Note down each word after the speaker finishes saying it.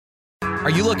Are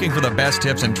you looking for the best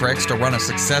tips and tricks to run a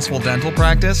successful dental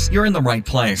practice? You're in the right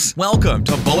place. Welcome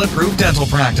to Bulletproof Dental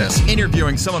Practice,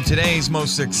 interviewing some of today's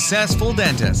most successful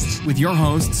dentists. With your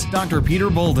hosts, Dr.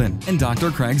 Peter Bolden and Dr.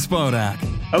 Craig Spodak.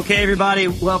 Okay, everybody,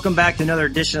 welcome back to another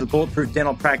edition of the Bulletproof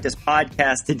Dental Practice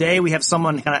podcast. Today, we have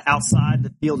someone kind of outside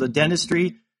the field of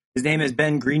dentistry. His name is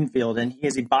Ben Greenfield, and he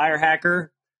is a biohacker.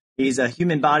 He's a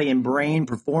human body and brain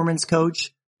performance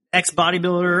coach,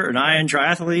 ex-bodybuilder, an Iron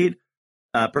triathlete,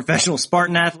 professional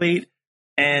Spartan athlete.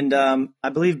 And I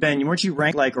believe, Ben, weren't you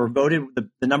ranked or voted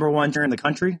the number one in the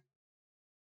country?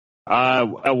 At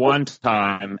one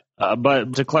time.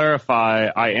 But to clarify,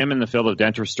 I am in the field of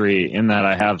dentistry in that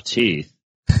I have teeth.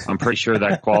 I'm pretty sure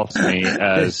that qualifies me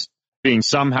as being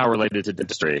somehow related to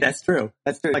dentistry. That's true.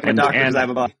 Like my doctors, I have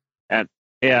a body.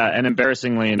 And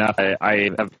embarrassingly enough,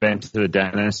 I have been to the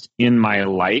dentist in my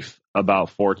life about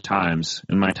 4 times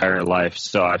in my entire life.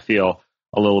 So I feel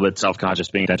a little bit self-conscious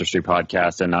being a dentistry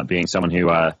podcast and not being someone who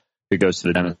goes to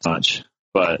the dentist much.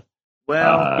 But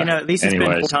at least it's anyways.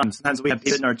 been 4 times. Sometimes we have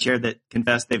people in our chair that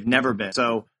confess they've never been.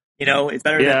 So it's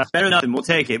better than nothing. We'll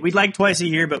take it. We'd like twice a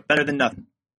year, but better than nothing.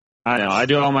 I know. I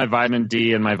do all my vitamin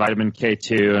D and my vitamin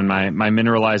K2 and my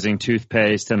mineralizing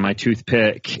toothpaste and my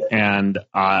toothpick. And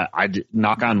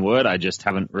knock on wood, I just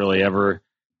haven't really ever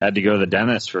had to go to the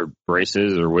dentist for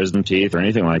braces or wisdom teeth or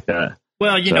anything like that.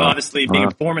 Well, obviously being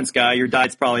a performance guy, your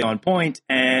diet's probably on point,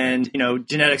 and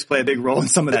genetics play a big role in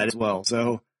some of that as well.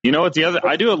 So I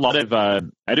do a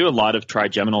lot of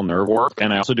trigeminal nerve work,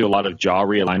 and I also do a lot of jaw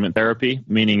realignment therapy,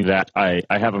 meaning that I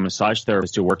have a massage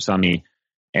therapist who works on me.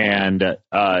 And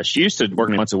she used to work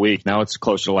me once a week. Now it's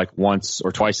closer to like once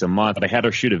or twice a month. But I had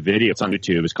her shoot a video. It's on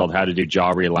YouTube. It's called How to Do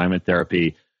Jaw Realignment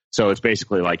Therapy. So it's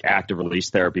basically like active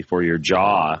release therapy for your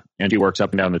jaw. And she works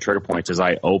up and down the trigger points as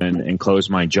I open and close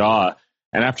my jaw.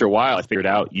 And after a while, I figured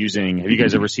out using, have you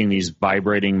guys ever seen these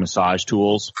vibrating massage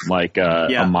tools like a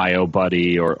Myo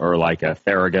Buddy or like a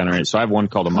Theragun? So I have one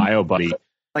called a Myo Buddy.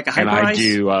 Like a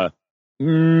Hyperice?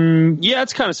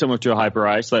 It's kind of similar to a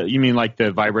Hyperice. You mean like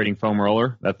the vibrating foam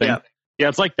roller, that thing? Yeah,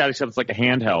 it's like that, except it's like a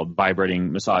handheld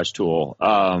vibrating massage tool.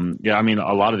 I mean,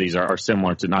 a lot of these are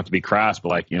similar to, not to be crass, but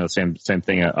like, same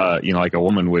thing, like a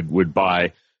woman would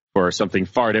buy for something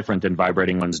far different than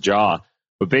vibrating one's jaw.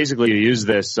 But basically, you use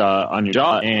this on your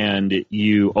jaw, and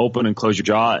you open and close your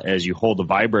jaw as you hold the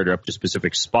vibrator up to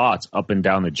specific spots up and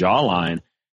down the jawline,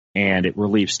 and it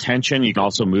relieves tension. You can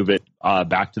also move it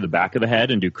back to the back of the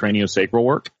head and do craniosacral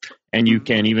work. And you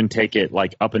can even take it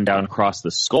like up and down across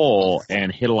the skull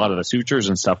and hit a lot of the sutures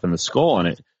and stuff in the skull,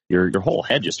 and your whole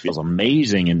head just feels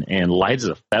amazing and light as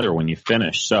a feather when you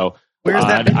finish. So where's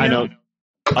that video? I know.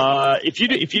 If you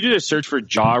did a search for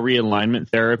jaw realignment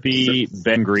therapy,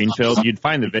 Ben Greenfield, you'd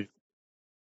find the video.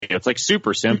 It's like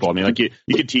super simple. I mean, like you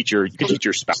could teach your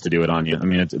spouse to do it on you. I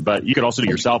mean, but you could also do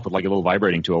it yourself with like a little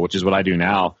vibrating tool, which is what I do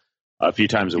now a few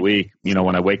times a week.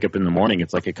 When I wake up in the morning,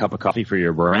 it's like a cup of coffee for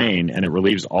your brain, and it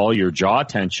relieves all your jaw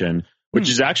tension, which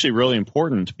is actually really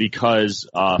important because,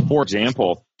 for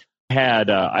example,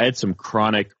 I had some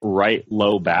chronic right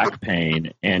low back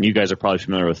pain, and you guys are probably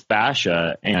familiar with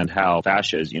fascia and how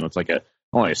fascia is, it's like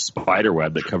only a spider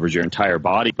web that covers your entire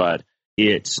body, but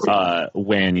it's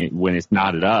when it's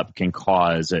knotted up can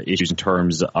cause issues in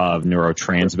terms of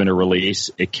neurotransmitter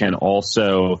release. It can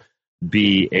also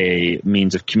be a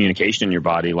means of communication in your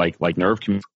body, like nerve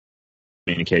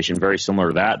communication, very similar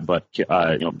to that, but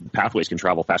pathways can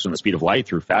travel faster than the speed of light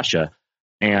through fascia.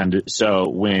 And so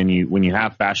when you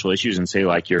have fascial issues and say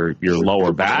like your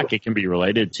lower back, it can be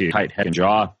related to tight head and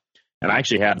jaw. And I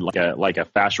actually had like a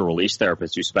fascial release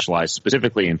therapist who specialized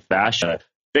specifically in fascia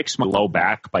fix my low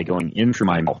back by going in through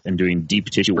my mouth and doing deep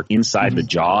tissue work inside the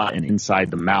jaw and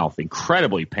inside the mouth.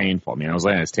 Incredibly painful. I mean, I was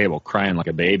laying on his table crying like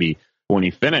a baby. But when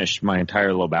he finished, my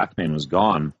entire low back pain was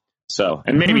gone. So,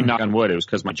 and maybe knock on wood, it was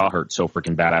because my jaw hurt so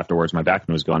freaking bad afterwards. My back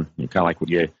pain was gone. Kind of like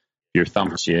your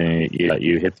thumb,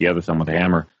 you hit the other thumb with a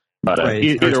hammer. But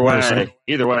either way,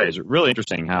 it's really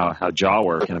interesting how jaw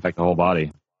work can affect the whole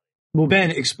body. Well,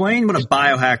 Ben, explain what a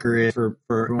biohacker is for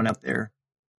everyone out there.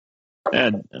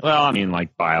 And, well, I mean,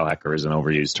 like biohacker is an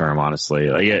overused term, honestly.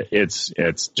 Like it's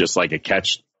just like a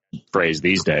catchphrase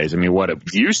these days. I mean, what it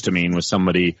used to mean was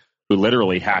somebody who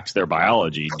literally hacks their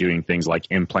biology, doing things like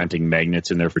implanting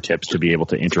magnets in there for tips to be able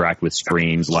to interact with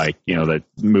screens, like the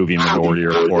movie Minority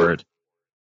Report,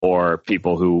 or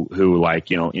people who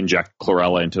inject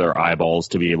chlorella into their eyeballs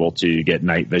to be able to get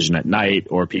night vision at night,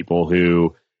 or people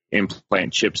who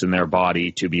implant chips in their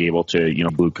body to be able to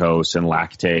glucose and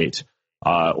lactate.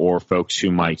 Or folks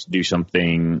who might do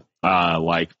something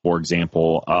like, for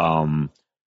example,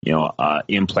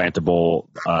 implantable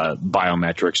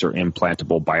biometrics or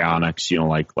implantable bionics,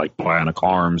 like bionic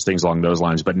arms, things along those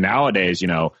lines. But nowadays,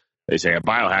 they say a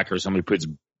biohacker is somebody who puts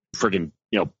friggin',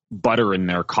 butter in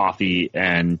their coffee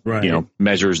and,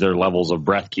 measures their levels of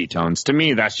breath ketones. To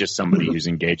me, that's just somebody who's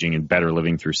engaging in better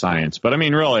living through science. But I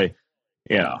mean, really,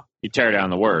 you tear down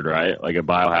the word, right? Like a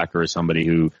biohacker is somebody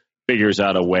who figures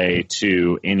out a way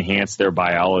to enhance their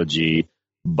biology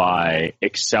by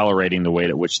accelerating the way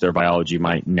at which their biology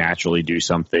might naturally do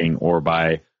something, or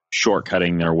by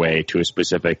shortcutting their way to a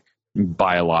specific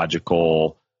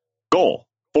biological goal.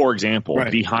 For example,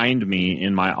 behind me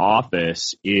in my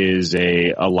office is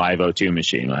a Live O2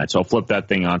 machine, right? So I'll flip that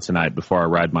thing on tonight before I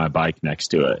ride my bike next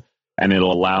to it. And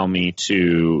it'll allow me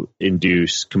to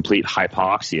induce complete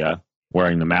hypoxia,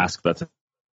 wearing the mask that's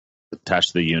attached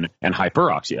to the unit, and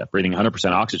hyperoxia, breathing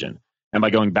 100% oxygen. And by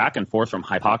going back and forth from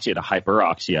hypoxia to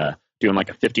hyperoxia, doing like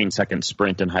a 15-second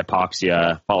sprint in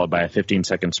hypoxia, followed by a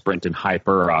 15-second sprint in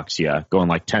hyperoxia, going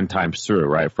like 10 times through,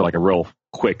 right? For like a real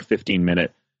quick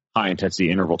 15-minute high-intensity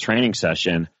interval training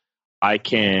session, I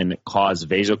can cause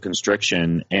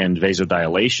vasoconstriction and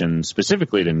vasodilation,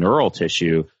 specifically to neural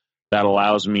tissue, that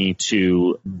allows me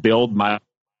to build my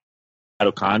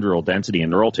mitochondrial density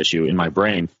and neural tissue in my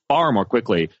brain far more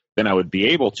quickly than I would be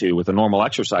able to with a normal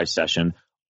exercise session.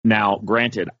 Now,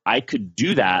 granted, I could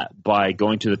do that by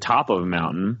going to the top of a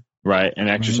mountain, right, and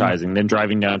exercising, then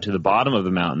driving down to the bottom of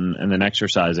the mountain and then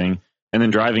exercising, and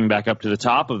then driving back up to the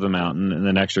top of the mountain and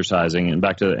then exercising, and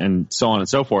back to, and so on and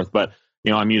so forth. But,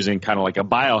 I'm using kind of like a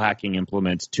biohacking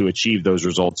implement to achieve those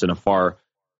results in a far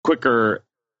quicker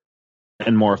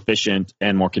and more efficient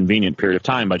and more convenient period of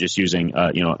time by just using,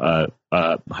 a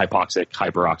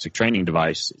hyperoxic training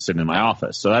device sitting in my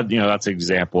office. So that, that's an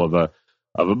example of a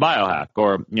biohack.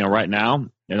 Or, right now,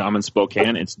 I'm in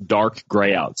Spokane, it's dark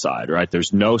gray outside, right?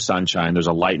 There's no sunshine. There's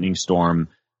a lightning storm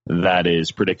that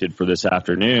is predicted for this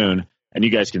afternoon. And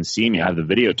you guys can see me. I have the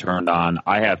video turned on.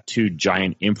 I have two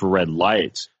giant infrared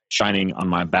lights shining on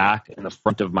my back and the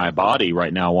front of my body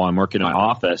right now while I'm working in my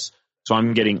office. So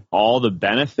I'm getting all the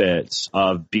benefits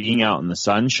of being out in the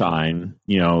sunshine,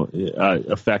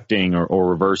 affecting or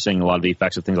reversing a lot of the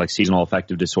effects of things like seasonal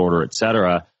affective disorder, et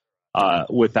cetera,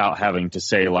 without having to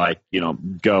say, like,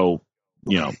 go,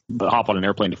 hop on an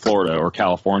airplane to Florida or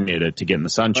California to get in the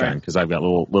sunshine, because I've got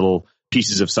little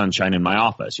pieces of sunshine in my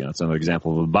office. It's another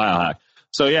example of a biohack.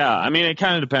 So yeah, I mean, it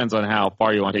kind of depends on how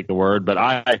far you want to take the word,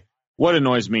 but what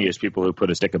annoys me is people who put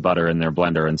a stick of butter in their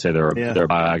blender and say they're a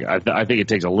biohack. I think it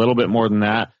takes a little bit more than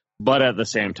that, but at the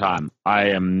same time,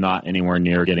 I am not anywhere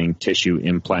near getting tissue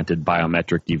implanted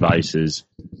biometric devices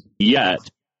yet.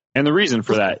 And the reason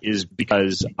for that is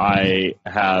because I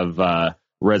have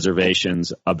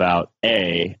reservations about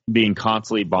being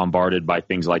constantly bombarded by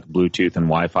things like Bluetooth and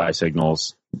Wi-Fi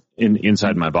signals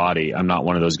inside my body. I'm not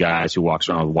one of those guys who walks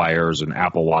around with wires and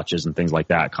Apple Watches and things like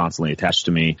that constantly attached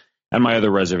to me. And my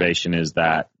other reservation is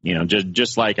that,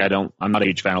 just like I'm not a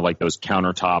huge fan of like those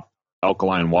countertop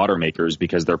alkaline water makers,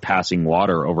 because they're passing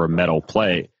water over a metal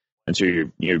plate. And so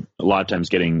you're a lot of times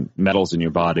getting metals in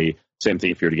your body. Same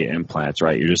thing if you're to get implants,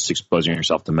 right? You're just exposing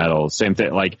yourself to metal. Same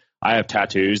thing. Like, I have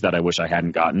tattoos that I wish I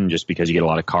hadn't gotten, just because you get a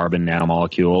lot of carbon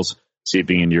nanomolecules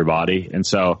seeping into your body. And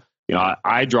so,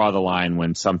 I draw the line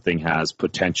when something has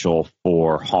potential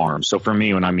for harm. So for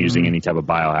me, when I'm using any type of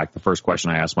biohack, the first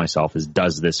question I ask myself is,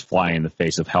 does this fly in the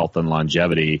face of health and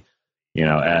longevity,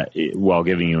 while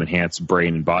giving you enhanced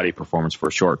brain and body performance for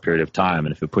a short period of time?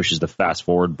 And if it pushes the fast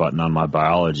forward button on my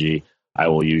biology, I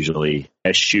will usually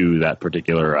eschew that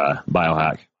particular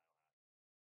biohack.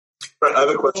 I have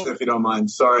a question, if you don't mind.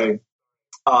 Sorry.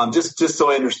 Just so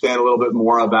I understand a little bit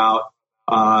more about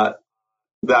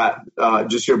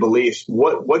just your beliefs.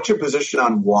 What's your position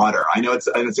on water? I know it's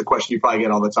a question you probably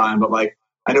get all the time, but like,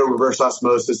 I know reverse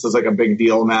osmosis is like a big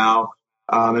deal now.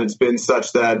 And it's been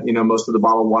such that, most of the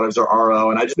bottled waters are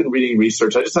RO. And I've just been reading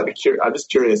research. I'm just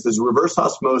curious, is reverse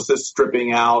osmosis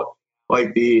stripping out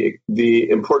like the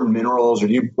important minerals, or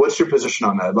what's your position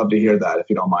on that? I'd love to hear that, if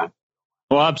you don't mind.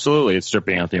 Well, absolutely. It's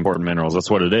stripping out the important minerals.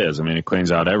 That's what it is. I mean, it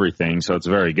cleans out everything. So it's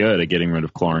very good at getting rid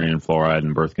of chlorine and fluoride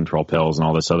and birth control pills and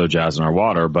all this other jazz in our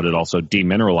water, but it also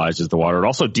demineralizes the water. It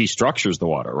also destructures the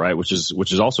water, right? Which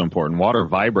is also important. Water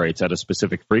vibrates at a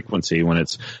specific frequency when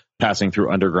it's passing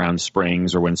through underground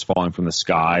springs, or when it's falling from the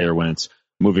sky, or when it's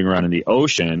moving around in the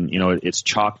ocean. It's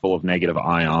chock full of negative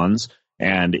ions,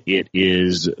 and it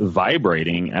is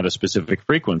vibrating at a specific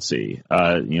frequency.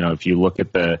 If you look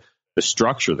at the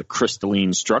structure, the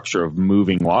crystalline structure of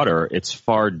moving water, it's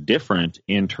far different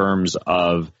in terms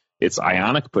of its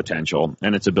ionic potential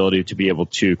and its ability to be able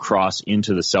to cross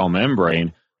into the cell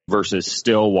membrane versus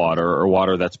still water or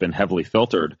water that's been heavily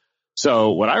filtered.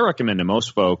 So what I recommend to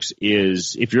most folks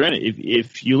is if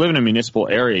you live in a municipal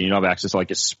area, you have access to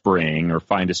like a spring or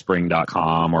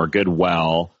findaspring.com or a good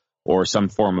well or some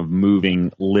form of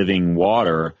moving, living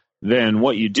water, then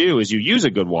what you do is you use a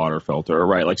good water filter,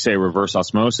 right? Like say reverse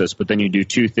osmosis, but then you do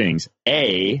two things.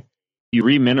 A, you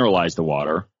remineralize the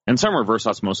water. And some reverse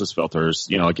osmosis filters,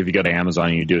 like if you go to Amazon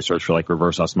and you do a search for like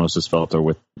reverse osmosis filter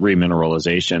with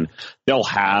remineralization, they'll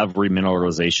have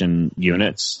remineralization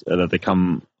units that they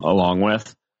come along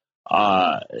with.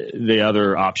 The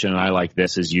other option, and I like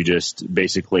this, is you just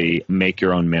basically make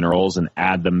your own minerals and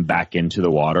add them back into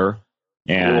the water.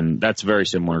 And that's very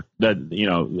similar.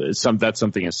 That's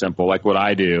something as simple. Like what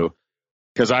I do,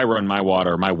 because I run my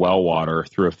well water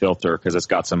through a filter because it's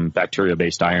got some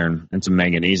bacteria-based iron and some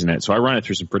manganese in it. So I run it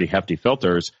through some pretty hefty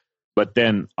filters, but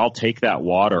then I'll take that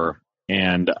water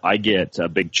and I get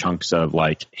big chunks of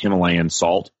like Himalayan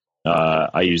salt.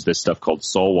 I use this stuff called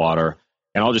Soul Water,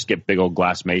 and I'll just get big old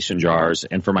glass mason jars.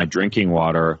 And for my drinking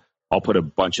water, I'll put a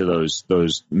bunch of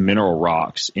those mineral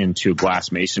rocks into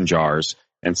glass mason jars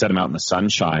and set them out in the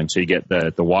sunshine. So you get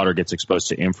the water gets exposed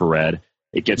to infrared.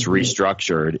 It gets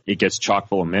restructured, it gets chock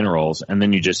full of minerals, and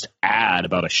then you just add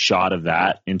about a shot of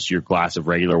that into your glass of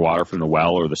regular water from the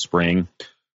well or the spring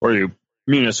or your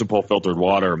municipal filtered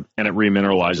water, and it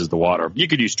remineralizes the water. You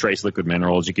could use trace liquid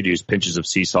minerals, you could use pinches of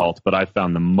sea salt, but I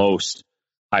found the most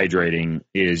hydrating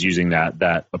is using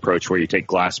that approach where you take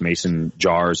glass mason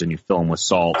jars and you fill them with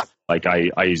salt. Like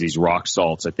I use these rock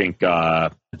salts. I think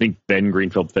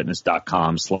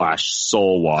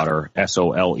bengreenfieldfitness.com/soul water,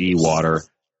 SOLE water,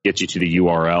 gets you to the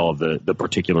URL of the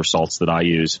particular salts that I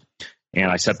use. And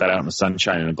I set that out in the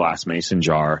sunshine in a glass mason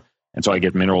jar. And so I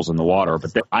get minerals in the water.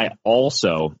 But then I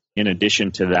also, in addition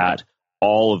to that,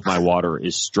 all of my water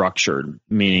is structured,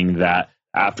 meaning that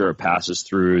after it passes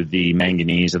through the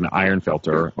manganese and the iron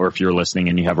filter, or if you're listening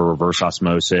and you have a reverse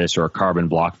osmosis or a carbon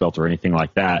block filter or anything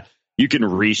like that, you can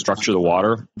restructure the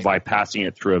water by passing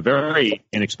it through a very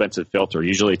inexpensive filter.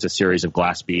 Usually it's a series of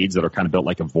glass beads that are kind of built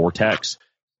like a vortex.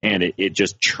 And it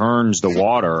just churns the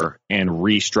water and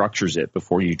restructures it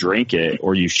before you drink it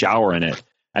or you shower in it.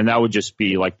 And that would just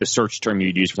be like the search term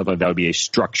you'd use for something like that would be a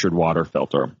structured water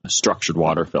filter. My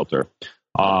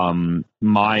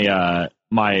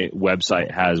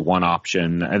website has one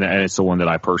option, and it's the one that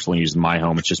I personally use in my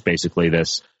home. It's just basically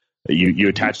this. You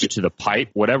attach it to the pipe,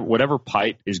 whatever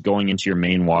pipe is going into your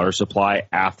main water supply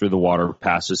after the water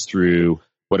passes through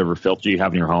whatever filter you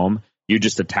have in your home. You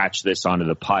just attach this onto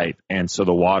the pipe. And so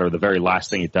the water, the very last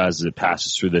thing it does is it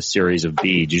passes through this series of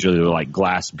beads. Usually they're like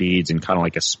glass beads and kind of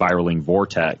like a spiraling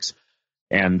vortex.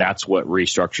 And that's what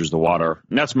restructures the water.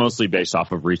 And that's mostly based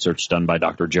off of research done by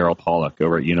Dr. Gerald Pollack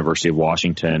over at University of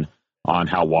Washington on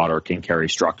how water can carry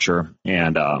structure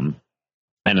and an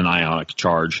ionic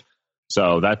charge.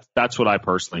 So that's what I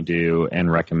personally do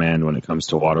and recommend when it comes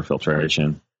to water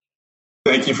filtration.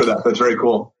 Thank you for that. That's very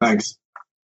cool. Thanks.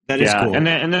 That is cool. And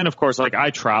then of course, like I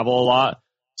travel a lot.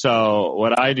 So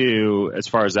what I do as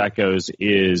far as that goes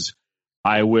is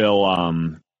I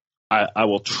will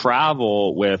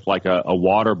travel with like a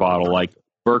water bottle. Like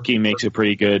Berkey makes a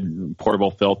pretty good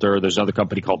portable filter. There's another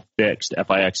company called Fixed,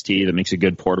 F-I-X-T, that makes a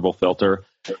good portable filter.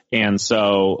 And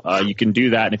so you can do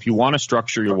that. And if you want to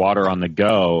structure your water on the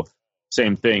go,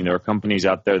 same thing. There are companies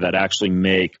out there that actually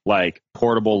make like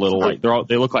portable little, like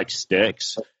they look like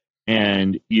sticks.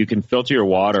 And you can filter your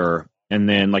water, and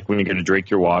then like when you're going to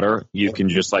drink your water, you can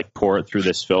just like pour it through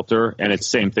this filter, and it's the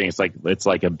same thing. It's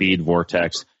like a bead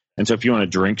vortex. And so if you want to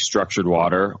drink structured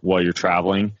water while you're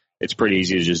traveling, it's pretty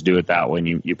easy to just do it that way.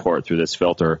 And you pour it through this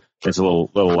filter. It's a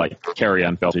little like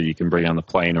carry-on filter you can bring on the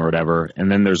plane or whatever.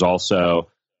 And then there's also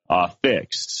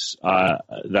Fixed,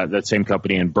 that same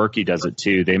company, and Berkey does it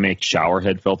too. They make shower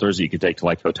head filters that you can take to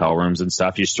like hotel rooms and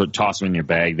stuff. You just toss them in your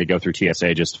bag. They go through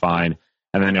TSA just fine.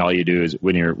 And then all you do is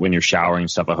when you're showering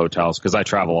stuff at hotels, because I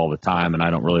travel all the time and I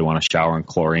don't really want to shower in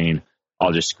chlorine,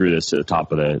 I'll just screw this to the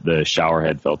top of the shower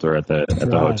head filter at the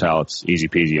hotel. It's easy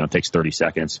peasy. It takes 30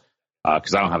 seconds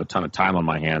because I don't have a ton of time on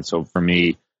my hands. So for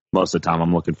me, most of the time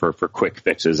I'm looking for quick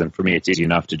fixes. And for me, it's easy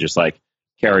enough to just like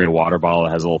carry a water bottle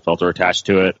that has a little filter attached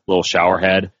to it, little shower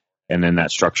head, and then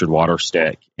that structured water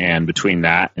stick. And between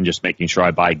that and just making sure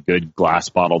I buy good glass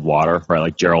bottled water, right,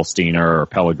 like Gerolsteiner or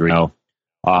Pellegrino.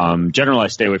 Generally I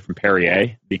stay away from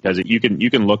Perrier because you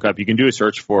can look up, you can do a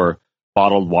search for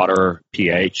bottled water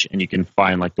pH, and you can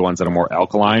find like the ones that are more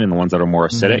alkaline and the ones that are more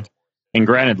acidic. Mm-hmm. And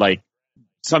granted, like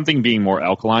something being more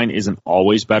alkaline isn't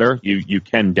always better. You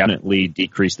can definitely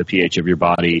decrease the pH of your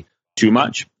body too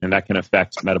much, and that can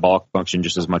affect metabolic function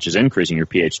just as much as increasing your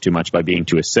pH too much by being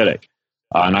too acidic.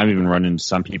 And I've even run into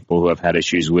some people who have had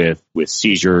issues with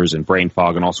seizures and brain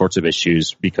fog and all sorts of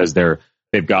issues because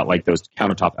they've got like those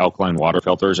countertop alkaline water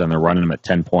filters and they're running them at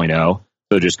 10.0.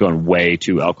 So just going way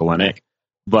too alkalinic.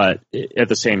 But at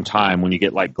the same time, when you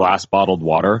get like glass bottled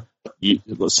water,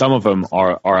 some of them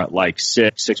are at like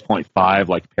 6.5,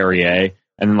 like Perrier.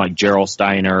 And then like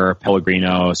Gerolsteiner,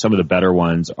 Pellegrino, some of the better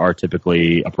ones are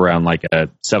typically up around like a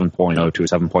 7.0 to a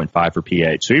 7.5 for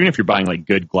pH. So even if you're buying like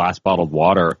good glass bottled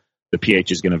water, the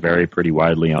pH is going to vary pretty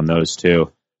widely on those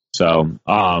too. So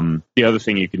the other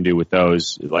thing you can do with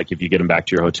those, like if you get them back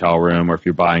to your hotel room or if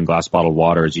you're buying glass bottled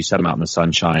water, is you set them out in the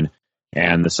sunshine,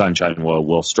 and the sunshine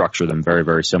will structure them very,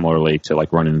 very similarly to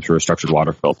like running them through a structured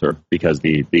water filter, because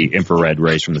the infrared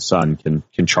rays from the sun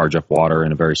can charge up water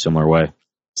in a very similar way.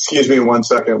 Excuse me 1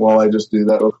 second while I just do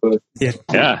that real quick.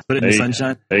 Yeah. Put it in the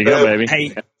sunshine. There you go, baby.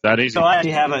 Hey, that easy. So I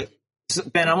actually have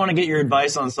Ben, I want to get your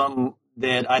advice on something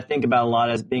that I think about a lot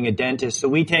as being a dentist. So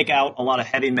we take out a lot of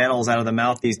heavy metals out of the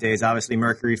mouth these days, obviously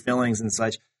mercury fillings and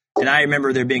such. And I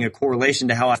remember there being a correlation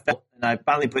to how I felt. And I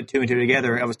finally put two and two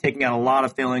together. I was taking out a lot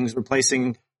of fillings,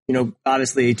 replacing,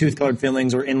 obviously tooth colored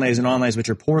fillings or inlays and onlays, which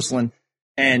are porcelain.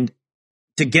 And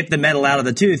to get the metal out of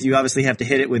the tooth, you obviously have to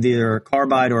hit it with either a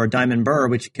carbide or a diamond burr,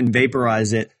 which can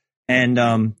vaporize it.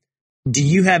 And do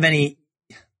you have any?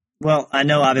 Well, I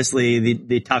know obviously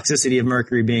the toxicity of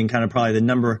mercury being kind of probably the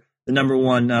number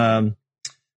one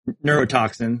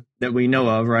neurotoxin that we know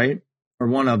of, right? Or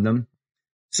one of them.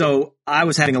 So I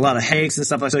was having a lot of headaches and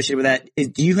stuff associated with that.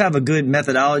 Do you have a good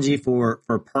methodology for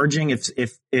purging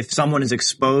if someone is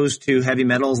exposed to heavy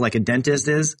metals like a dentist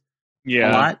is?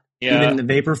 Yeah. A lot? Yeah. Even in the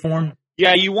vapor form?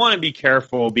 Yeah, you want to be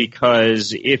careful,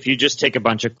 because if you just take a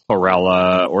bunch of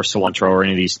chlorella or cilantro or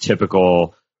any of these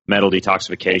typical metal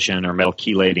detoxification or metal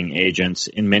chelating agents,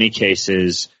 in many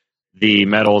cases, the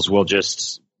metals will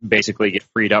just basically get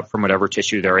freed up from whatever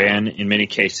tissue they're in. In many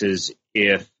cases,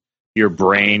 if your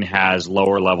brain has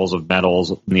lower levels of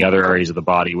metals in the other areas of the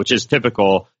body, which is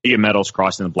typical, you get metals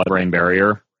crossing the blood-brain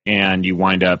barrier, and you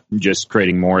wind up just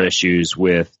creating more issues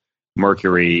with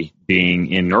mercury being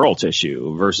in neural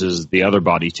tissue versus the other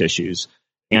body tissues.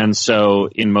 And so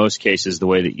in most cases, the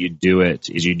way that you do it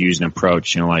is you'd use an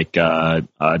approach, like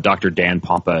Dr. Dan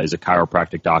Pompa is a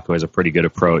chiropractic doc who has a pretty good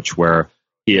approach where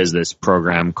he has this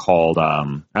program called,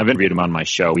 I've interviewed him on my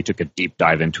show. We took a deep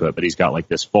dive into it, but he's got like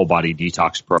this full body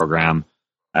detox program.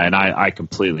 And I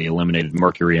completely eliminated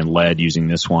mercury and lead using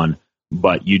this one.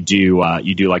 But you do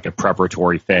like a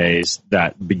preparatory phase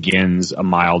that begins a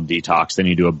mild detox. Then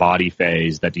you do a body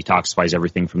phase that detoxifies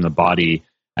everything from the body.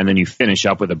 And then you finish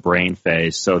up with a brain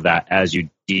phase, so that as you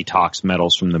detox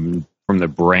metals from the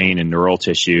brain and neural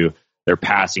tissue, they're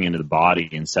passing into the body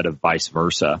instead of vice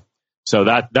versa. So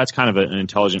that's kind of an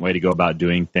intelligent way to go about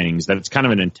doing things. That it's kind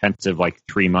of an intensive, like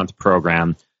 3-month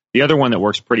program. The other one that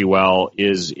works pretty well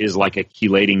is like a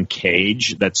chelating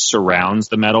cage that surrounds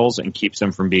the metals and keeps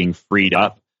them from being freed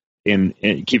up, and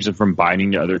it keeps them from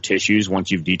binding to other tissues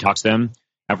once you've detoxed them.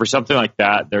 And for something like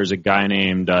that, there's a guy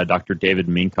named Dr. David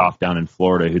Minkoff down in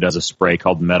Florida who does a spray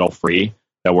called Metal Free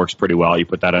that works pretty well. You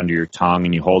put that under your tongue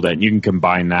and you hold it, and you can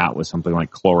combine that with something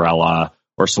like chlorella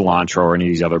or cilantro or any of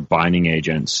these other binding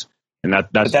agents. And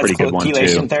that's a pretty good one too.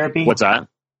 Chelation therapy? What's that?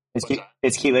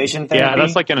 It's chelation therapy? Yeah,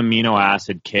 that's like an amino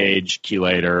acid cage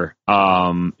chelator.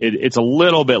 It's a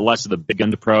little bit less of the big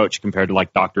end approach compared to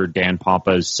like Dr. Dan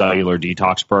Pompa's cellular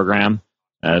detox program.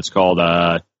 It's called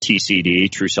TCD,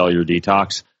 True Cellular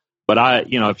Detox. But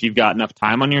if you've got enough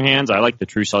time on your hands, I like the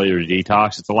True Cellular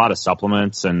Detox. It's a lot of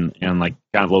supplements and like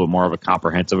kind of a little bit more of a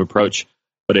comprehensive approach.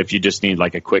 But if you just need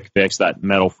like a quick fix, that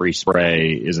metal-free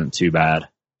spray isn't too bad.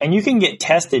 And you can get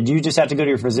tested. You just have to go to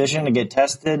your physician to get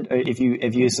tested if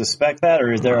you suspect that,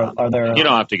 or are there? You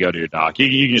don't have to go to your doc.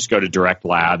 You can just go to Direct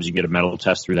Labs. You get a metal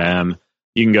test through them.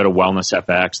 You can go to Wellness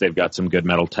FX. They've got some good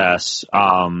metal tests.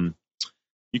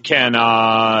 You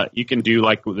can do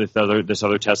like this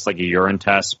other test, like a urine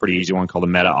test, pretty easy one called a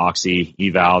Meta-Oxy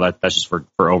eval. That's just for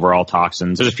overall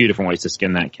toxins. There's a few different ways to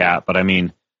skin that cat, but I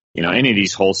mean, any of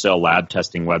these wholesale lab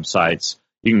testing websites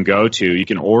you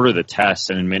can order the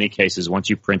tests, and in many cases, once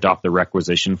you print off the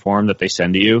requisition form that they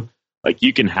send to you, like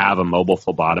you can have a mobile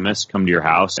phlebotomist come to your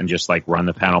house and just like run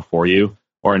the panel for you.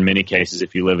 Or in many cases,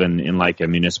 if you live in like a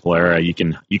municipal area, you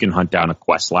can hunt down a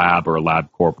Quest Lab or a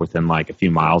LabCorp within like a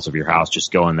few miles of your house.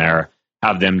 Just go in there,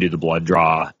 have them do the blood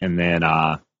draw, and then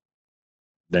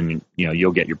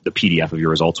you'll get the PDF of your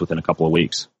results within a couple of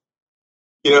weeks.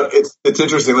 It's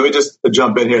interesting. Let me just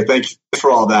jump in here. Thanks for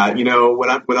all that.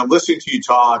 When I'm listening to you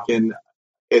talk, and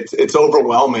it's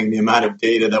overwhelming the amount of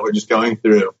data that we're just going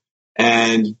through.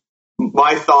 And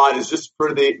my thought is just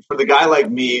for the guy like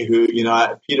me who,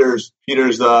 Peter's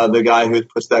the guy who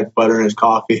puts that butter in his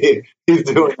coffee. He's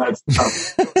doing that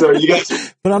stuff. So you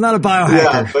guys, but I'm not a biohacker.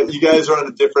 Yeah, but you guys are on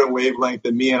a different wavelength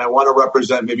than me, and I want to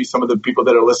represent maybe some of the people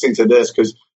that are listening to this,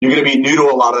 because you're going to be new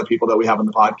to a lot of the people that we have on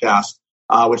the podcast,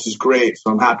 which is great.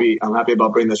 So I'm happy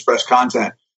about bringing this fresh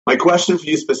content. My question for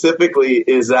you specifically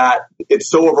is that it's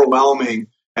so overwhelming,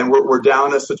 and we're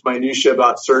down to such minutia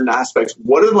about certain aspects.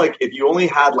 What are, if you only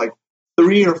had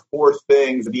 3 or 4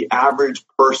 things that the average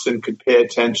person could pay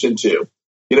attention to,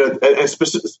 and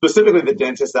specifically the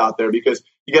dentists out there, because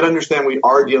you got to understand we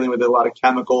are dealing with a lot of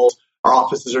chemicals. Our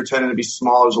offices are tending to be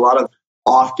small. There's a lot of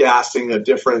off-gassing of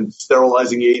different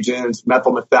sterilizing agents,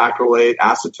 methyl methacrylate,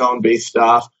 acetone-based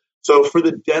stuff. So for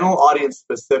the dental audience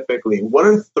specifically, what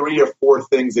are 3 or 4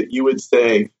 things that you would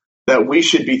say that we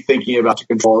should be thinking about to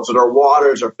control? Is it our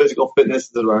water? Is it our physical fitness?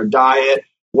 Is it our diet?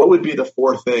 What would be the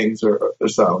 4 things or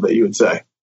so that you would say?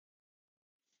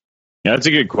 Yeah, that's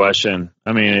a good question.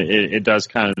 I mean, it does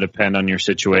kind of depend on your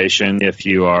situation. If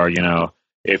you are,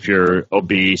 if you're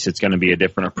obese, it's going to be a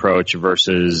different approach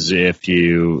versus if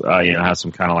you, have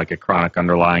some kind of a chronic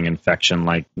underlying infection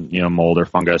like, mold or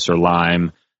fungus or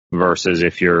Lyme, versus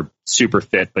if you're super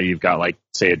fit, but you've got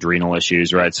say adrenal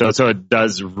issues, right? So it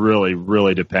does really,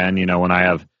 really depend. When I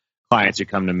have clients who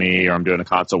come to me or I'm doing a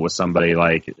consult with somebody,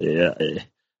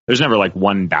 there's never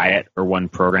one diet or one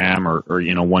program or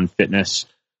one fitness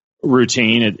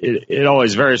routine. It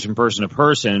always varies from person to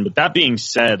person. But that being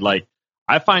said,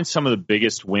 I find some of the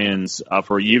biggest wins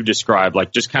for what you've described,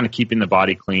 just kind of keeping the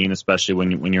body clean, especially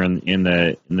when you're in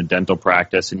the dental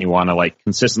practice and you want to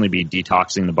consistently be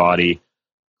detoxing the body,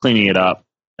 cleaning it up.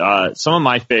 Some of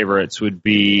my favorites would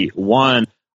be, one,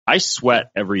 I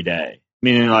sweat every day.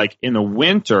 Meaning in the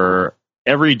winter,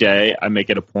 every day I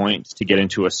make it a point to get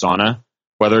into a sauna,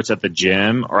 whether it's at the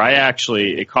gym or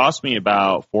it cost me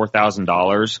about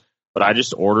 $4,000, but I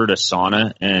just ordered a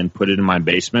sauna and put it in my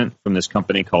basement from this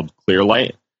company called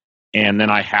Clearlight. And then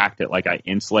I hacked it. I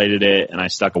insulated it and I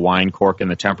stuck a wine cork in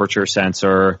the temperature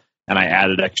sensor and I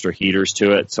added extra heaters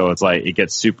to it. So it's it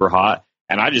gets super hot.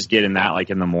 And I just get in that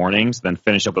in the mornings, then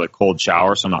finish up with a cold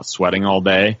shower so I'm not sweating all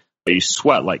day. But you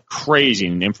sweat like crazy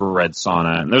in an infrared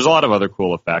sauna. And there's a lot of other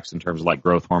cool effects in terms of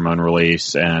growth hormone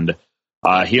release and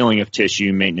healing of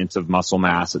tissue, maintenance of muscle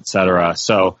mass, et cetera.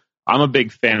 So I'm a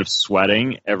big fan of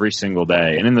sweating every single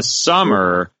day. And in the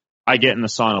summer, I get in the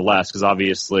sauna less because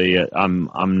obviously I'm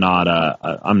not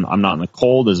in the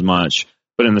cold as much.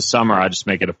 But in the summer, I just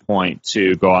make it a point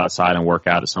to go outside and work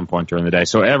out at some point during the day.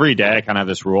 So every day, I kind of have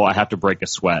this rule. I have to break a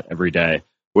sweat every day,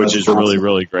 which is really,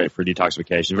 really great for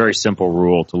detoxification. Very simple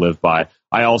rule to live by.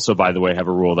 I also, by the way, have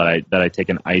a rule that I take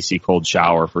an icy cold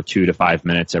shower for 2 to 5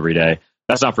 minutes every day.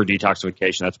 That's not for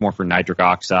detoxification. That's more for nitric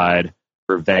oxide,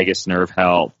 for vagus nerve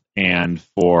health, and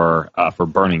for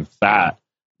burning fat.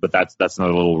 But that's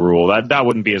another little rule. That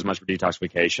wouldn't be as much for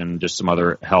detoxification, just some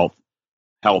other health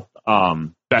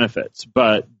benefits.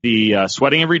 But the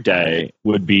sweating every day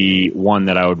would be one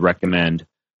that I would recommend.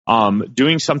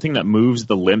 Doing something that moves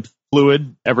the lymph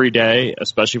fluid every day,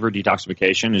 especially for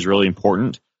detoxification, is really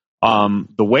important.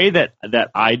 The way that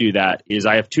I do that is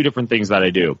I have 2 different things that I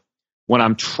do. When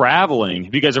I'm traveling,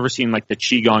 have you guys ever seen the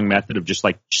Qigong method of just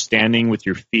standing with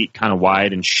your feet kind of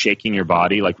wide and shaking your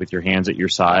body with your hands at your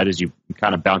side as you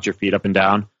kind of bounce your feet up and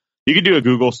down? You could do a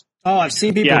Google. Oh, I've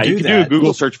seen people do that. Yeah, you can do a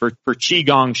Google search for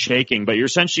Qigong shaking, but you're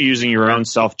essentially using your own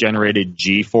self-generated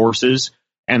G forces,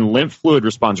 and lymph fluid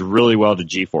responds really well to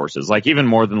G forces, even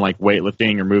more than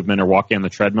weightlifting or movement or walking on the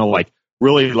treadmill,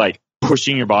 really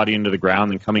pushing your body into the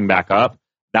ground and coming back up.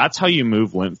 That's how you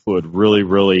move lymph fluid really,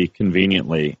 really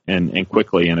conveniently and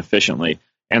quickly and efficiently.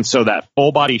 And so that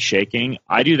full body shaking,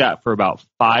 I do that for about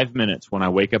 5 minutes when I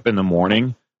wake up in the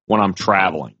morning when I'm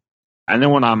traveling. And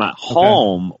then when I'm at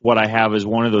home, what I have is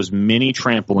one of those mini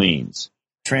trampolines.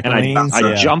 Trampolines?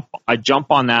 And I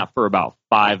jump on that for about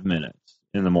 5 minutes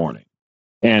in the morning.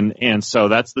 And so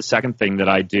that's the second thing that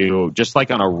I do, just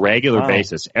on a regular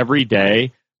basis. Every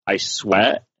day I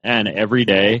sweat and every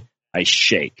day I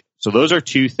shake. So those are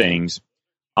 2 things.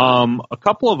 A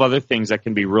couple of other things that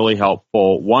can be really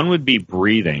helpful. One would be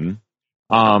breathing.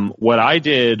 What I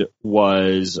did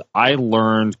was I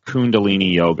learned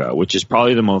Kundalini yoga, which is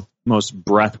probably the most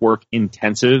breathwork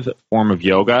intensive form of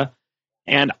yoga.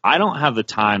 And I don't have the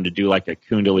time to do a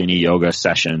Kundalini yoga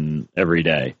session every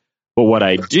day. But what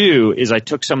I do is I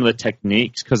took some of the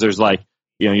techniques, because there's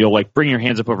you'll bring your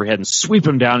hands up overhead and sweep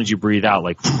them down as you breathe out,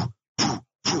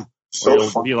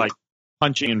 so you'll be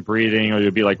punching and breathing, or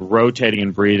you'll be rotating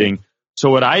and breathing. So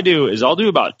what I do is I'll do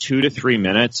about 2 to 3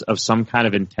 minutes of some kind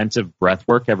of intensive breath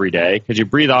work every day because you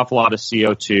breathe off a lot of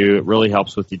CO2. It really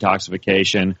helps with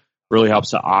detoxification, really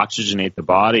helps to oxygenate the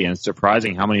body. And it's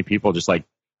surprising how many people just like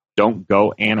don't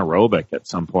go anaerobic at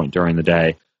some point during the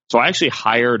day. So I actually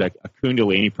hired a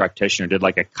Kundalini practitioner, did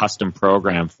like a custom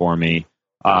program for me.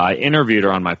 I interviewed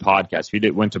her on my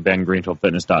podcast. Went to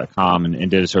bengreenfieldfitness.com and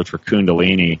did a search for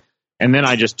Kundalini. And then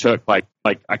I just took I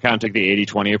kind of took the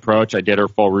 80-20 approach. I did her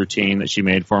full routine that she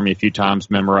made for me a few times,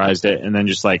 memorized it, and then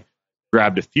just like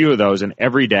grabbed a few of those. And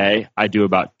every day I do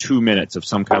about 2 minutes of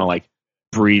some kind of like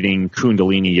breathing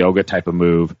Kundalini yoga type of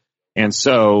move. And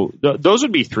so those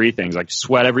would be 3 things: like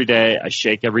sweat every day, I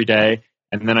shake every day,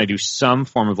 and then I do some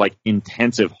form of like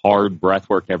intensive hard breath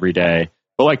work every day,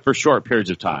 but like for short periods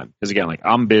of time. Because again, like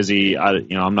I'm busy,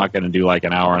 I'm not going to do like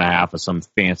an hour and a half of some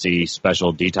fancy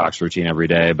special detox routine every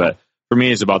day. But for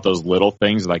me, it's about those little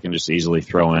things that I can just easily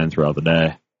throw in throughout the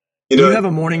day. Do you have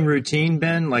a morning routine,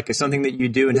 Ben? Like something that you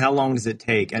do, and how long does it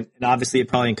take? And obviously, it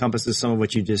probably encompasses some of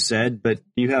what you just said. But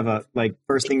do you have a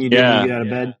first thing you do when you get out of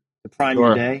bed to prime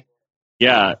your day?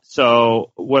 Yeah.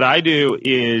 So what I do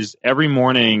is every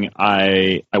morning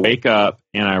I wake up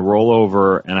and I roll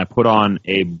over and I put on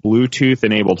a Bluetooth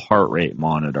enabled heart rate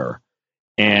monitor.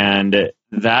 And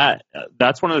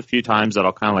that's one of the few times that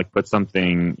I'll kind of like put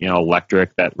something,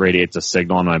 electric that radiates a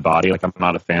signal in my body. Like I'm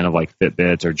not a fan of like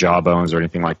Fitbits or Jawbones or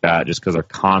anything like that, just because they're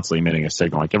constantly emitting a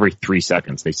signal. Like every 3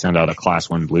 seconds, they send out a class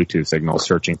 1 Bluetooth signal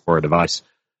searching for a device.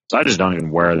 So I just don't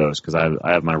even wear those because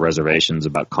I have my reservations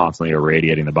about constantly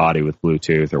irradiating the body with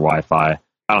Bluetooth or Wi-Fi. I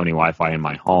don't have any Wi-Fi in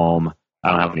my home. I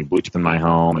don't have any Bluetooth in my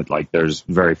home. There's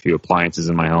very few appliances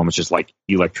in my home. It's just like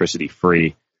electricity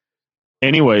free.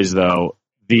 Anyways, though,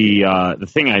 the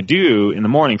thing I do in the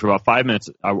morning for about 5 minutes,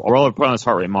 I'll put on this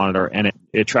heart rate monitor, and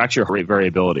it tracks your heart rate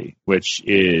variability, which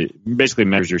basically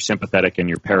measures your sympathetic and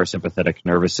your parasympathetic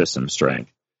nervous system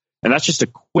strength. And that's just a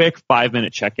quick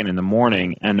 5-minute check-in in the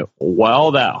morning. And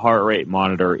while that heart rate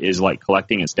monitor is like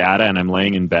collecting its data and I'm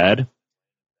laying in bed,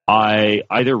 I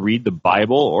either read the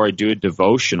Bible or I do a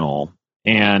devotional.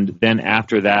 And then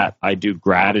after that, I do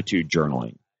gratitude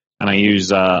journaling. And I use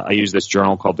this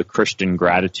journal called the Christian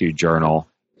Gratitude Journal.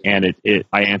 And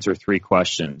I answer 3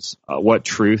 questions. What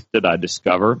truth did I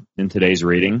discover in today's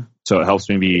reading? So it helps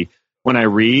me when I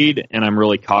read and I'm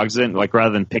really cognizant, like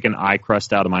rather than picking eye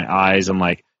crust out of my eyes, I'm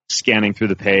like scanning through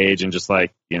the page and just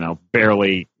like,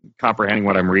 barely comprehending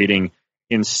what I'm reading.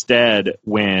 Instead,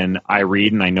 when I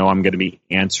read and I know I'm going to be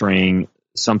answering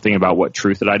something about what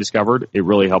truth that I discovered, it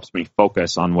really helps me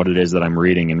focus on what it is that I'm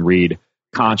reading and read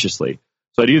consciously.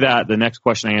 So I do that. The next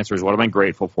question I answer is, what am I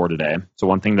grateful for today? So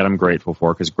one thing that I'm grateful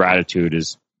for, because gratitude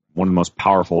is one of the most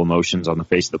powerful emotions on the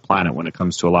face of the planet when it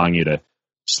comes to allowing you to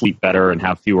sleep better and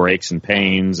have fewer aches and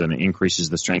pains, and it increases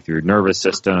the strength of your nervous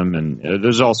system. And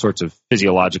there's all sorts of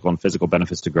physiological and physical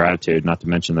benefits to gratitude, not to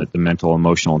mention the mental,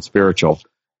 emotional, and spiritual.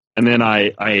 And then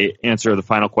I answer the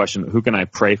final question, who can I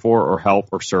pray for or help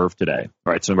or serve today?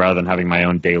 Right. So rather than having my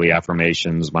own daily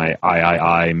affirmations, my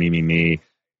I, me,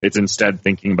 it's instead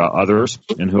thinking about others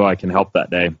and who I can help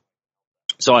that day.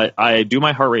 So I do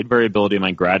my heart rate variability and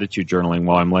my gratitude journaling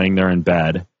while I'm laying there in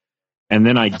bed. And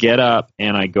then I get up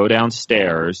and I go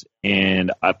downstairs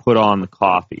and I put on the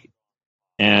coffee.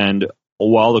 And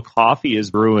while the coffee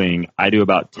is brewing, I do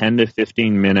about 10 to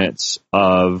 15 minutes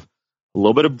of a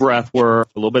little bit of breath work,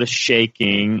 a little bit of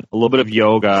shaking, a little bit of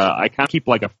yoga. I kind of keep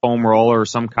like a foam roller or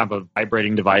some kind of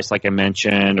vibrating device like I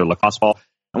mentioned, or lacrosse ball.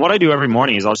 And what I do every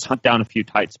morning is I'll just hunt down a few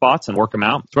tight spots and work them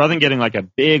out. So rather than getting like a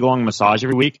big long massage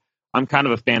every week, I'm kind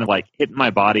of a fan of like hitting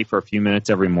my body for a few minutes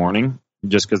every morning,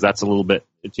 just because that's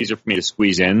it's easier for me to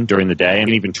squeeze in during the day,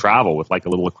 and even travel with like a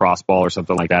little lacrosse ball or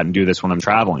something like that and do this when I'm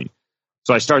traveling.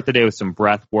 So I start the day with some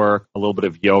breath work, a little bit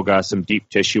of yoga, some deep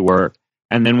tissue work.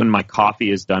 And then when my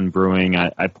coffee is done brewing,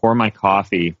 I pour my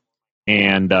coffee.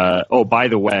 And, by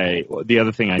the way, the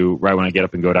other thing I do right when I get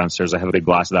up and go downstairs, I have a big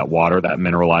glass of that water, that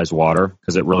mineralized water,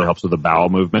 because it really helps with the bowel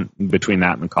movement between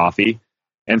that and the coffee.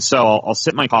 And so I'll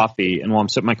sip my coffee, and while I'm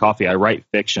sipping my coffee, I write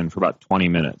fiction for about 20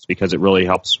 minutes because it really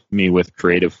helps me with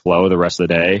creative flow the rest of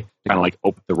the day, to kind of like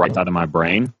open the right side of my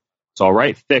brain. So I'll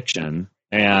write fiction,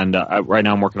 and right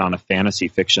now I'm working on a fantasy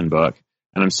fiction book,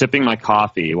 and I'm sipping my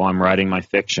coffee while I'm writing my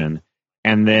fiction.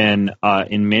 And then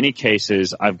in many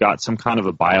cases, I've got some kind of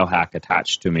a biohack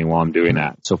attached to me while I'm doing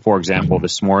that. So for example,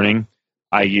 this morning,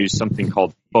 I used something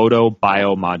called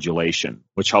photobiomodulation,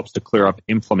 which helps to clear up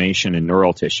inflammation in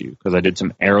neural tissue, because I did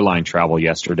some airline travel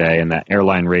yesterday, and that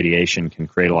airline radiation can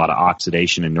create a lot of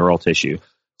oxidation in neural tissue.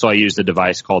 So I used a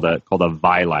device called a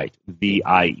VIE light,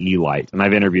 VIE light. And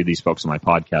I've interviewed these folks on my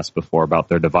podcast before about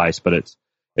their device, but it's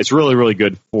it's really, really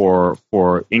good for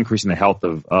increasing the health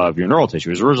of your neural tissue.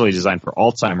 It was originally designed for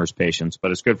Alzheimer's patients,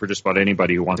 but it's good for just about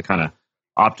anybody who wants to kind of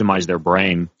optimize their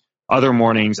brain. Other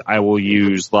mornings I will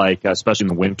use, like, especially in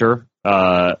the winter,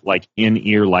 like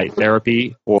in-ear light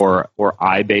therapy or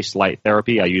eye-based light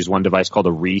therapy. I use one device called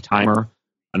a retimer,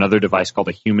 another device called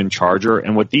a human charger.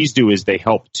 And what these do is they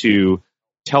help to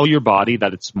tell your body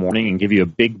that it's morning and give you a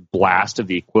big blast of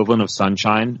the equivalent of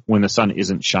sunshine when the sun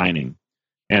isn't shining.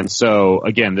 And so,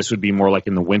 again, this would be more like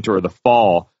in the winter or the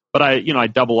fall. But I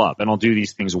double up, and I'll do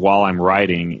these things while I'm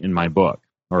writing in my book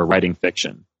or writing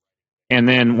fiction. And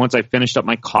then once I finished up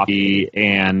my coffee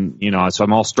and, so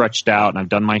I'm all stretched out and I've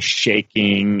done my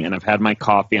shaking and I've had my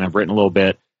coffee and I've written a little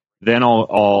bit, then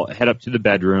I'll head up to the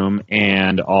bedroom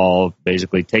and I'll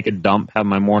basically take a dump, have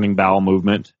my morning bowel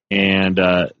movement, and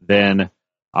then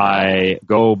I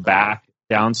go back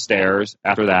downstairs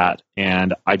after that,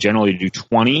 and I generally do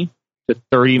 20 to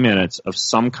 30 minutes of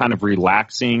some kind of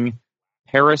relaxing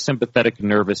parasympathetic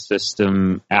nervous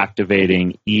system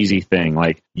activating easy thing,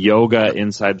 like yoga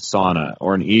inside sauna,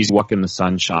 or an easy walk in the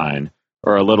sunshine,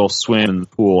 or a little swim in the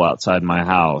pool outside my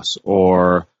house,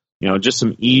 or just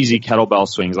some easy kettlebell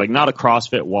swings, like not a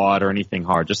CrossFit WOD or anything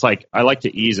hard. Just like I like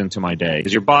to ease into my day,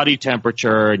 because your body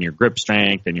temperature and your grip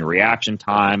strength and your reaction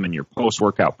time and your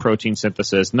post-workout protein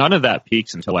synthesis, none of that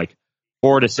peaks until like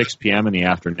 4 to 6 p.m. in the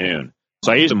afternoon.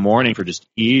 So I use the morning for just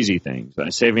easy things. I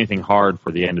save anything hard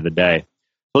for the end of the day.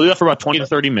 So I'll do that for about 20 to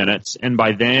 30 minutes, and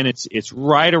by then it's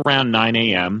right around 9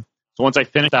 a.m. So once I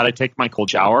finish that, I take my cold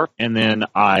shower, and then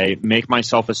I make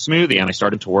myself a smoothie, and I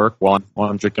start into work while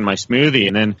I'm drinking my smoothie.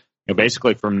 And then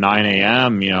basically from 9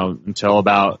 a.m. Until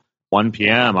about 1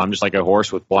 p.m., I'm just like a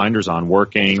horse with blinders on,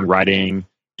 working, writing,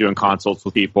 doing consults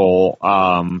with people,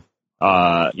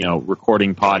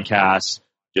 recording podcasts,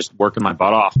 just working my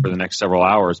butt off for the next several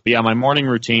hours. But yeah, my morning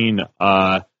routine,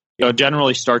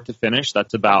 generally start to finish,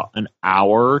 that's about an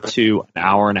hour to an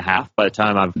hour and a half by the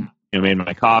time I've made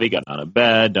my coffee, gotten out of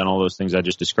bed, done all those things I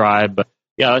just described. But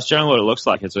yeah, that's generally what it looks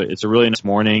like. It's a really nice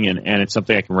morning, and it's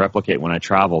something I can replicate when I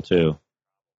travel too.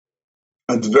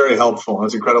 That's very helpful.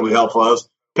 That's incredibly helpful. I was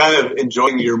kind of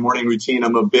enjoying your morning routine.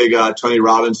 I'm a big Tony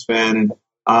Robbins fan,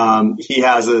 and he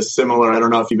has a similar, I don't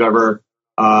know if you've ever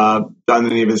done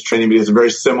any of his training, but he has a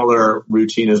very similar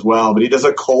routine as well. But he does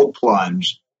a cold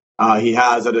plunge. He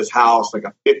has at his house like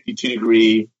a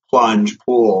 52-degree plunge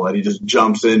pool that he just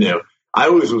jumps into. I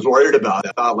always was worried about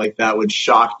it. I thought like that would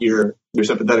shock your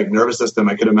sympathetic nervous system.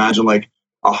 I could imagine like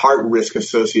a heart risk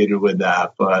associated with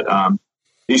that, but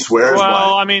he swears.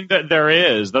 Well, I mean, there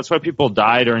is. That's why people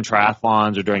die during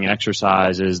triathlons or during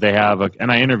exercises. They have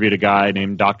and I interviewed a guy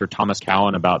named Dr. Thomas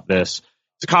Cowan about this.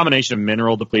 It's a combination of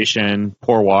mineral depletion,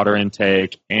 poor water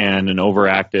intake, and an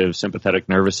overactive sympathetic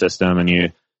nervous system. And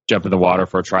you jump in the water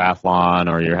for a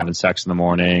triathlon, or you're having sex in the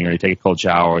morning, or you take a cold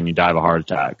shower and you die of a heart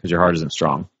attack because your heart isn't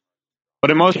strong. But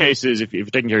in most cases, if you're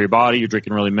taking care of your body, you're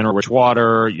drinking really mineral-rich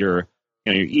water, you're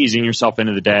easing yourself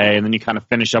into the day, and then you kind of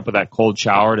finish up with that cold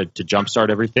shower to jumpstart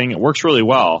everything. It works really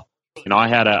well.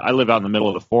 I live out in the middle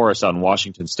of the forest out in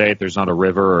Washington State. There's not a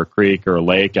river or a creek or a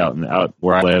lake out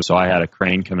where I live, so I had a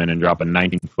crane come in and drop a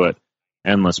 19-foot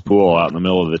endless pool out in the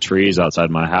middle of the trees outside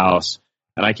my house.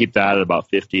 And I keep that at about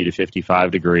 50 to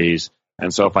 55 degrees.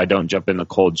 And so if I don't jump in the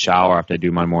cold shower after I do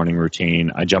my morning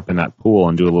routine, I jump in that pool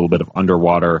and do a little bit of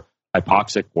underwater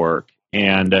hypoxic work.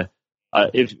 And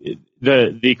if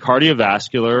the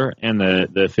cardiovascular and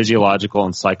the physiological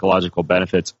and psychological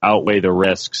benefits outweigh the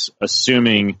risks,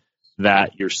 assuming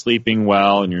that you're sleeping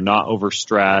well and you're not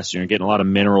overstressed and you're getting a lot of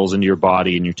minerals into your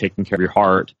body and you're taking care of your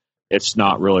heart, it's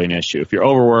not really an issue. If you're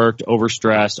overworked,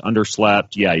 overstressed,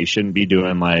 underslept, yeah, you shouldn't be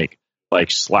doing like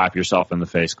slap yourself in the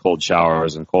face cold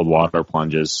showers and cold water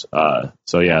plunges.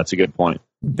 So yeah, it's a good point.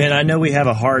 Ben, I know we have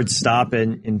a hard stop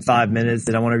in 5 minutes,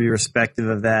 and I want to be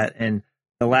respectful of that. And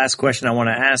the last question I want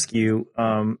to ask you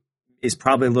is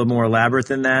probably a little more elaborate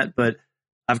than that, but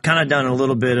I've kind of done a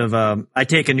little bit of I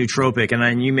take a nootropic,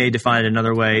 and you may define it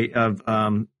another way, of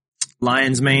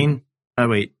lion's mane.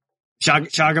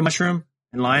 Chaga mushroom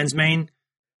and lion's mane.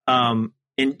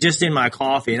 In my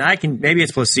coffee, and maybe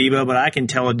it's placebo, but I can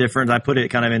tell a difference. I put it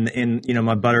kind of in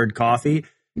my buttered coffee.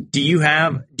 Do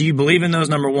you believe in those?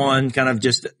 Number one, kind of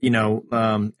just,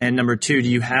 and number two, do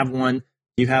you have one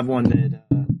that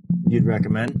you'd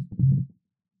recommend?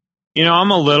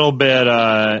 I'm a little bit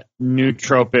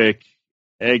nootropic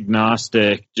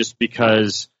agnostic, just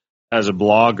because as a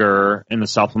blogger in the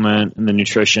supplement and the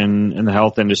nutrition and the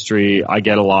health industry, I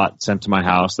get a lot sent to my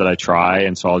house that I try.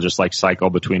 And so I'll just cycle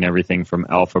between everything from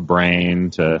Alpha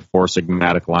Brain to Four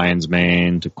Sigmatic Lion's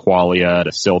Mane to Qualia to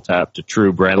Siltep to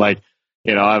True Brand.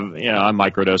 I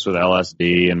microdose with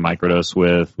LSD and microdose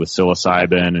with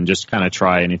psilocybin, and just kind of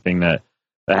try anything that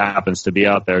happens to be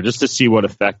out there just to see what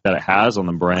effect that it has on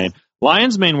the brain.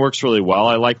 Lion's mane works really well.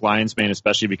 I like lion's mane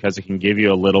especially because it can give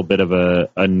you a little bit of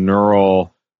a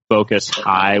neural focus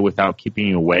high without keeping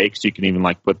you awake. So you can even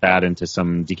like put that into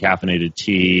some decaffeinated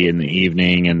tea in the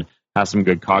evening and have some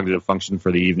good cognitive function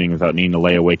for the evening without needing to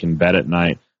lay awake in bed at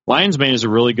night. Lion's mane is a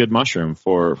really good mushroom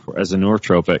for as a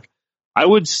nootropic. I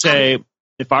would say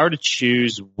if I were to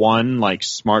choose one like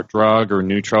smart drug or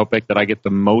nootropic that I get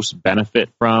the most benefit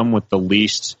from with the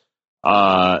least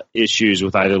issues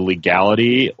with either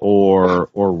legality or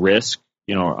risk,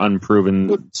 or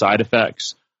unproven side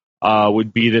effects,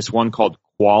 would be this one called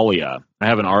Qualia. I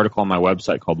have an article on my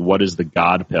website called What is the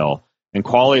God Pill? And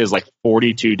Qualia is like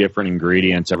 42 different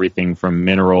ingredients, everything from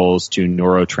minerals to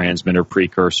neurotransmitter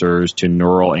precursors to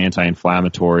neural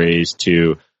anti-inflammatories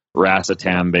to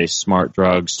racetam-based smart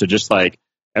drugs to just like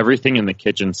everything in the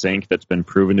kitchen sink that's been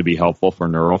proven to be helpful for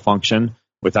neural function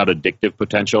without addictive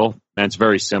potential. And it's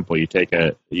very simple. You take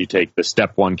the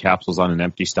step 1 capsules on an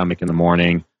empty stomach in the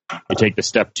morning. You take the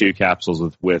step 2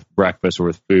 capsules with breakfast or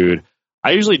with food.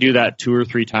 I usually do that 2 or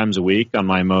 3 times a week on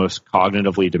my most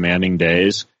cognitively demanding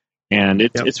days. And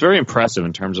it's very impressive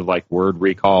in terms of like word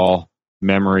recall,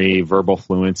 memory, verbal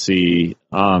fluency.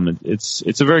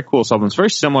 It's a very cool supplement. It's very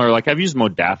similar. Like I've used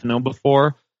modafinil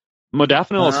before.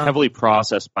 Modafinil is heavily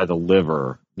processed by the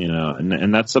liver,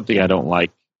 and that's something I don't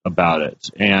like about it.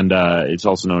 And it's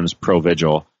also known as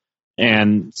Provigil.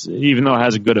 And even though it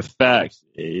has a good effect,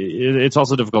 it's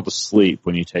also difficult to sleep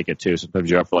when you take it too. Sometimes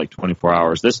you're up for like 24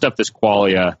 hours. This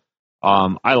Qualia,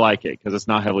 I like it because it's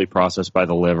not heavily processed by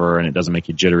the liver and it doesn't make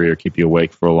you jittery or keep you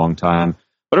awake for a long time.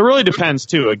 But it really depends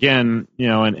too. Again,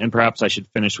 and perhaps I should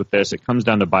finish with this. It comes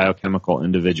down to biochemical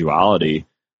individuality,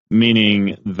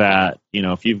 meaning that,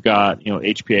 if you've got,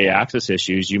 HPA axis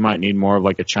issues, you might need more of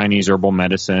like a Chinese herbal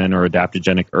medicine or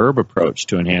adaptogenic herb approach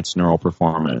to enhance neural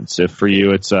performance. If for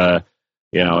you it's a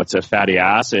fatty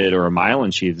acid or a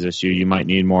myelin sheaths issue, you might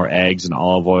need more eggs and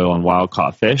olive oil and wild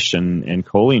caught fish and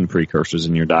choline precursors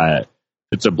in your diet.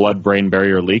 If it's a blood-brain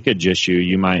barrier leakage issue,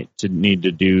 you might need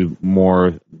to do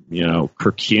more,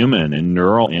 curcumin and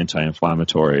neural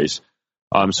anti-inflammatories.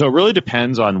 So it really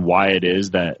depends on why it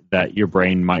is that your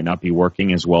brain might not be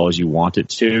working as well as you want it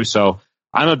to. So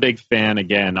I'm a big fan,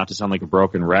 again, not to sound like a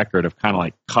broken record, of kind of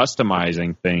like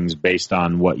customizing things based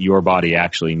on what your body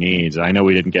actually needs. I know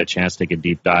we didn't get a chance to take a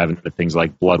deep dive into things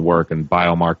like blood work and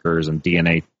biomarkers and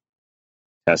DNA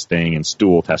testing and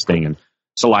stool testing and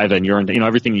saliva and urine,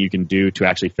 everything you can do to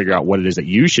actually figure out what it is that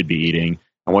you should be eating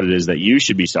and what it is that you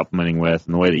should be supplementing with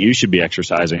and the way that you should be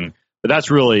exercising. But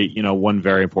that's really, one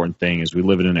very important thing is we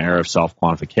live in an era of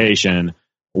self-quantification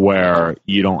where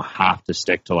you don't have to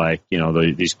stick to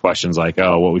these questions like,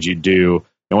 oh, what would you do?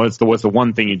 What's the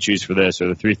one thing you choose for this or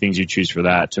the 3 things you choose for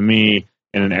that? To me,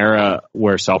 in an era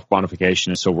where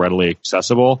self-quantification is so readily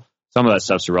accessible, some of that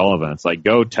stuff's irrelevant. It's like,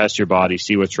 go test your body,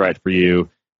 see what's right for you,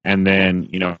 and then,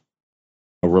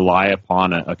 rely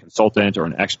upon a consultant or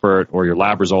an expert or your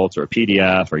lab results or a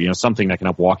PDF or, something that can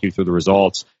help walk you through the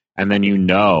results. And then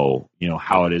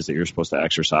how it is that you're supposed to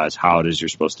exercise, how it is you're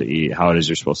supposed to eat, how it is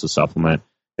you're supposed to supplement,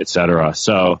 et cetera.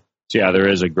 So yeah, there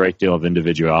is a great deal of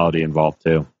individuality involved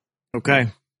too. Okay.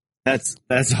 That's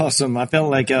awesome. I felt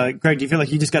like, Craig, do you feel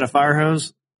like you just got a fire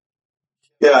hose?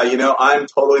 Yeah, I'm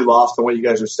totally lost on what you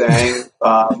guys are saying.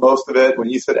 Most of it, when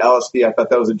you said LSD, I thought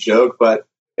that was a joke, but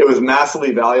it was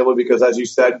massively valuable because, as you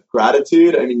said,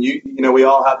 gratitude. I mean, we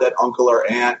all have that uncle or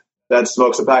aunt that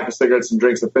smokes a pack of cigarettes and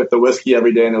drinks a fifth of whiskey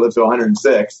every day and they live to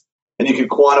 106. And you can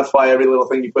quantify every little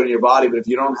thing you put in your body, but if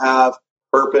you don't have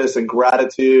purpose and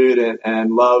gratitude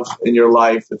and love in your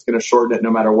life, it's going to shorten it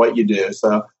no matter what you do.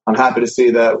 So I'm happy to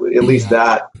see that at least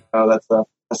that's a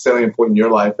salient point in your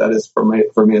life. That is for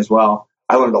me as well.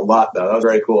 I learned a lot though. That was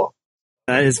very cool.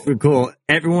 That is cool.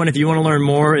 Everyone, if you want to learn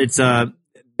more, it's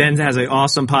Ben has an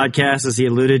awesome podcast, as he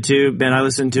alluded to. Ben, I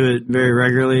listen to it very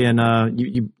regularly, and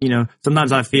you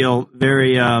sometimes I feel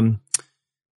very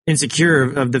insecure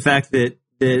of the fact that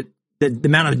the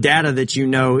amount of data that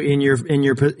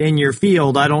in your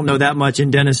field, I don't know that much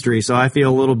in dentistry, so I feel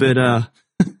a little bit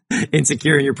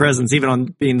insecure in your presence, even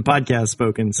on being the podcast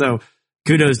spoken. So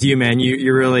kudos to you, man.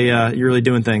 You're really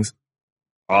doing things.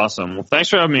 Awesome. Well, thanks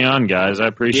for having me on, guys. I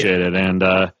appreciate it,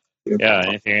 and. Anything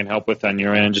I can help with on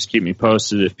your end, just keep me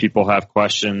posted. If people have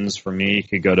questions for me, you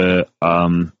could go to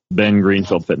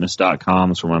bengreenfieldfitness.com.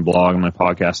 That's where my blog and my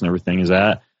podcast and everything is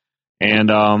at. And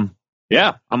I'm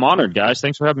honored, guys.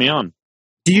 Thanks for having me on.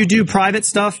 Do you do private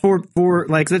stuff for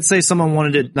like, let's say someone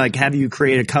wanted to like have you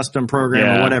create a custom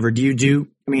program or whatever?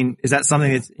 Is that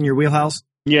something that's in your wheelhouse?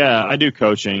 Yeah, I do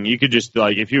coaching. You could just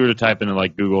if you were to type into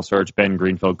Google search Ben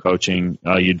Greenfield coaching,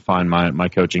 you'd find my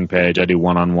coaching page. I do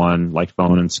one-on-one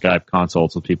phone and Skype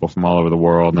consults with people from all over the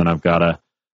world, and then I've got a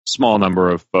small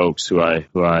number of folks who I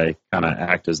kind of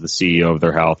act as the CEO of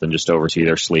their health and just oversee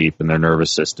their sleep and their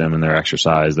nervous system and their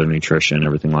exercise, their nutrition,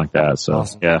 everything like that. So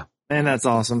awesome. Yeah, man, that's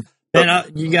awesome.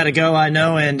 Ben, you got to go, I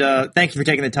know, and thank you for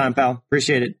taking the time, pal.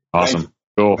 Appreciate it. Awesome,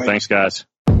 cool. Thanks, guys.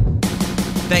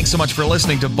 Thanks so much for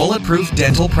listening to Bulletproof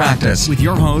Dental Practice with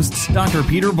your hosts, Dr.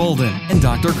 Peter Bolden and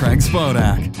Dr. Craig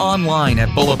Spodak. Online at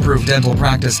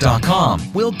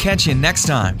bulletproofdentalpractice.com. We'll catch you next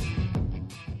time.